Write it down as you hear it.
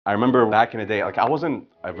I remember back in the day, like I wasn't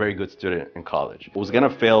a very good student in college. I was gonna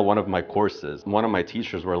fail one of my courses. One of my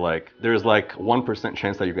teachers were like, there's like 1%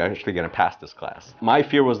 chance that you're actually gonna pass this class. My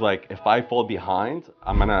fear was like, if I fall behind,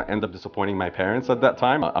 I'm gonna end up disappointing my parents at that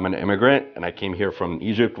time. I'm an immigrant and I came here from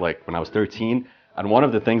Egypt like when I was 13. And one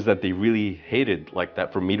of the things that they really hated, like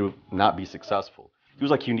that for me to not be successful, he was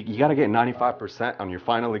like, you gotta get 95% on your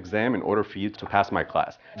final exam in order for you to pass my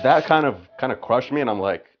class. That kind of crushed me and I'm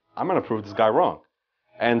like, I'm gonna prove this guy wrong.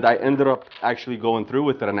 And I ended up actually going through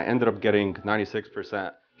with it, and I ended up getting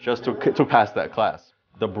 96% just to pass that class.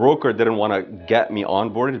 The broker didn't want to get me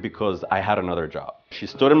onboarded because I had another job. She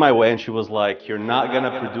stood in my way and she was like, you're not going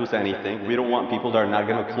to produce anything. We don't want people that are not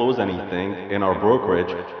going to close anything in our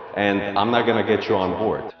brokerage, and I'm not going to get you on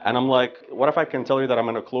board. And I'm like, what if I can tell you that I'm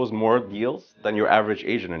going to close more deals than your average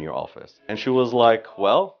agent in your office? And she was like,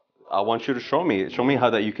 well, I want you to show me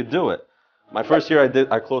how that you could do it. My first year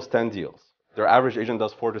I closed 10 deals. Their average agent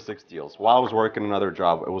does 4 to 6 deals. While I was working another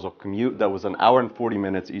job, it was a commute that was an hour and 40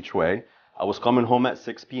 minutes each way. I was coming home at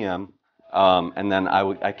 6 p.m. And then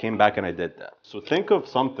I came back and I did that. So think of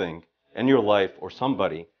something in your life or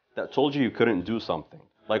somebody that told you couldn't do something.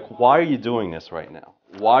 Like, why are you doing this right now?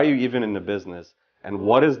 Why are you even in the business? And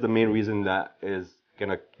what is the main reason that is going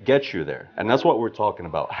to get you there? And that's what we're talking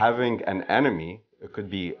about. Having an enemy, it could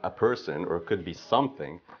be a person or it could be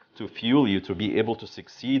something, to fuel you to be able to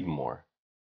succeed more.